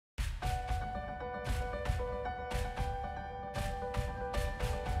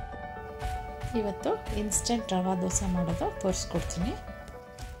ಇವತ್ತು ಇನ್ಸ್ಟೆಂಟ್ ರವಾ ದೋಸೆ ಮಾಡೋದು ತೋರಿಸ್ಕೊಡ್ತೀನಿ.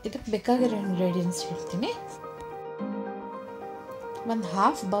 ಇದಕ್ಕೆ ಬೇಕಾಗಿರೋ ಇಂಗ್ರೀಡಿಯೆಂಟ್ಸ್ ಹೇಳ್ತೀನಿ. ಒಂದು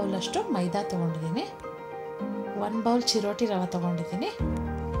ಹಾಫ್ ಬೌಲಷ್ಟು ಮೈದಾ ತೊಗೊಂಡಿದ್ದೀನಿ, 1 ಬೌಲ್ ಚಿರೋಟಿ ರವೆ ತೊಗೊಂಡಿದ್ದೀನಿ,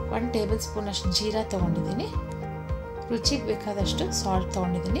 1 ಟೇಬಲ್ ಸ್ಪೂನಷ್ಟು ಜೀರಾ ತೊಗೊಂಡಿದ್ದೀನಿ, ರುಚಿಗೆ ಬೇಕಾದಷ್ಟು ಸಾಲ್ಟ್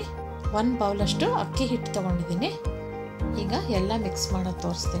ತೊಗೊಂಡಿದ್ದೀನಿ, 1 ಬೌಲಷ್ಟು ಅಕ್ಕಿ ಹಿಟ್ಟು ತೊಗೊಂಡಿದ್ದೀನಿ. ಈಗ ಎಲ್ಲ ಮಿಕ್ಸ್ ಮಾಡೋದು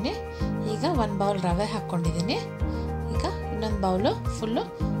ತೋರಿಸ್ತೀನಿ. ಈಗ 1 ಬೌಲ್ ರವೆ ಹಾಕ್ಕೊಂಡಿದ್ದೀನಿ. ಈಗ ಇನ್ನೊಂದು ಬೌಲು ಫುಲ್ಲು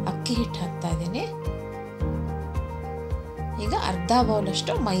ಅಕ್ಕಿ ಹಿಟ್ಟು ಹಾಕ್ತಾಯಿದ್ದೀನಿ. ಈಗ ಅರ್ಧ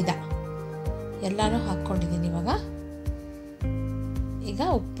ಬೌಲಷ್ಟು ಮೈದಾ ಎಲ್ಲನೂ ಹಾಕ್ಕೊಂಡಿದ್ದೀನಿ. ಈಗ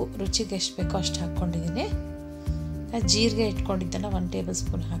ಉಪ್ಪು ರುಚಿಗೆ ಎಷ್ಟು ಬೇಕೋ ಅಷ್ಟು ಹಾಕ್ಕೊಂಡಿದ್ದೀನಿ. ಜೀರಿಗೆ ಇಟ್ಕೊಂಡಿದ್ದೆಲ್ಲ 1 ಟೇಬಲ್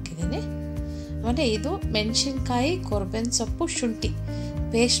ಸ್ಪೂನ್ ಹಾಕಿದ್ದೀನಿ. ಆಮೇಲೆ ಇದು ಮೆಣಸಿನ್ಕಾಯಿ, ಕೊರ್ಬೇವಿನ ಸೊಪ್ಪು, ಶುಂಠಿ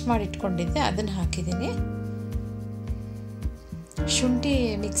ಪೇಸ್ಟ್ ಮಾಡಿ ಇಟ್ಕೊಂಡಿದ್ದೆ, ಅದನ್ನು ಹಾಕಿದ್ದೀನಿ. ಶುಂಠಿ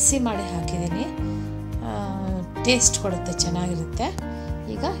ಮಿಕ್ಸಿ ಮಾಡಿ ಹಾಕಿದ್ದೀನಿ, ಟೇಸ್ಟ್ ಕೊಡುತ್ತೆ, ಚೆನ್ನಾಗಿರುತ್ತೆ.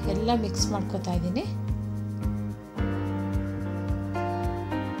 ಈಗ ಎಲ್ಲ ಮಿಕ್ಸ್ ಮಾಡ್ಕೊತಾ ಇದ್ದೀನಿ.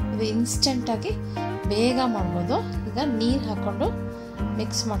 ಇದು ಇನ್ಸ್ಟೆಂಟಾಗಿ ಬೇಗ ಮಾಡ್ಬೋದು. ಈಗ ನೀರು ಹಾಕ್ಕೊಂಡು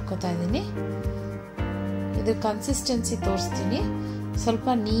ಮಿಕ್ಸ್ ಮಾಡ್ಕೊತಾ ಇದ್ದೀನಿ. ಇದು ಕನ್ಸಿಸ್ಟೆನ್ಸಿ ತೋರಿಸ್ತೀನಿ. ಸ್ವಲ್ಪ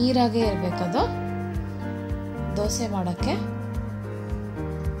ನೀರಾಗೇ ಇರಬೇಕದು ದೋಸೆ ಮಾಡೋಕ್ಕೆ.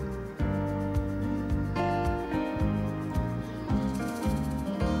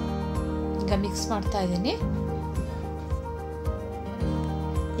 ಈಗ ಮಿಕ್ಸ್ ಮಾಡ್ತಾ ಇದ್ದೀನಿ.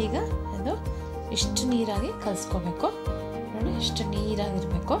 ಈಗ ಅದು ಇಷ್ಟು ನೀರಾಗಿ ಕಲಿಸ್ಕೋಬೇಕು ನೋಡಿ, ಇಷ್ಟು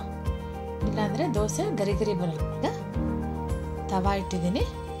ನೀರಾಗಿರಬೇಕು, ಇಲ್ಲಾಂದರೆ ದೋಸೆ ಗರಿ ಗರಿ ಬರಲ್ಲ. ಈಗ ತವಾ ಇಟ್ಟಿದ್ದೀನಿ,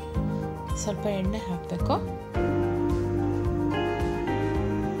 ಸ್ವಲ್ಪ ಎಣ್ಣೆ ಹಾಕಬೇಕು.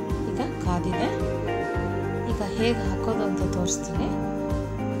 ಈಗ ಕಾದಿದೆ. ಈಗ ಹೇಗೆ ಹಾಕೋದು ಅಂತ ತೋರಿಸ್ತೀನಿ.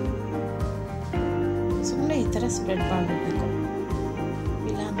 ಸುಮ್ಮನೆ ಈ ಥರ ಸ್ಪ್ರೆಡ್ ಮಾಡಿಬಿಡ್ಬೇಕು,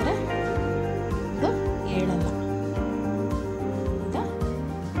 ಇಲ್ಲಾಂದರೆ ಅದು ಏಳಲ್ಲ. ಈಗ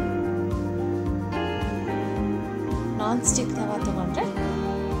ನಾನ್ ಸ್ಟಿಕ್ ತವಾ ತಗೊಂಡ್ರೆ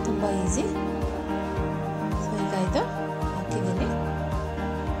ತುಂಬ ಈಸಿ. ಸೊ ಈಗ ಇದು ಹಾಕಿದ್ದೀನಿ.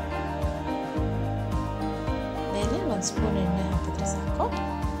 ಮೇಲೆ 1 ಸ್ಪೂನ್ ಎಣ್ಣೆ ಹಾಕಿದ್ರೆ ಸಾಕು.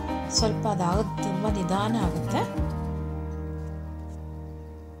 ಸ್ವಲ್ಪ ಅದಾಗುತ್ತೆ, ತುಂಬ ನಿಧಾನ ಆಗುತ್ತೆ.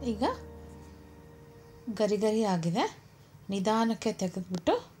 ಈಗ ಗರಿ ಗರಿ ಆಗಿದೆ. ನಿಧಾನಕ್ಕೆ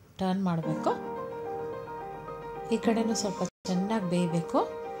ತೆಗೆದುಬಿಟ್ಟು ಟರ್ನ್ ಮಾಡಬೇಕು. ಈ ಕಡೆನೂ ಸ್ವಲ್ಪ ಚೆನ್ನಾಗಿ ಬೇಯಬೇಕು.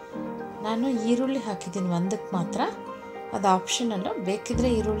 ನಾನು ಈರುಳ್ಳಿ ಹಾಕಿದ್ದೀನಿ ಒಂದಕ್ಕೆ ಮಾತ್ರ, ಅದು ಆಪ್ಷನಲ್ಲು. ಬೇಕಿದ್ರೆ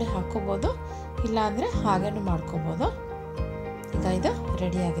ಈರುಳ್ಳಿ ಹಾಕ್ಕೋಬೋದು, ಇಲ್ಲಾಂದರೆ ಹಾಗೇನೂ ಮಾಡ್ಕೋಬೋದು. ಈಗ ಇದು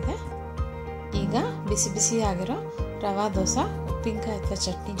ರೆಡಿಯಾಗಿದೆ. ಈಗ ಬಿಸಿ ಬಿಸಿ ಆಗಿರೋ ರವಾ ದೋಸೆ ಉಪ್ಪಿನಕಾಯಿ ಅಥವಾ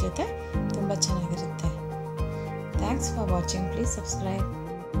ಚಟ್ನಿ ಜೊತೆ ತುಂಬ ಚೆನ್ನಾಗಿರುತ್ತೆ. Thanks for watching. Please subscribe.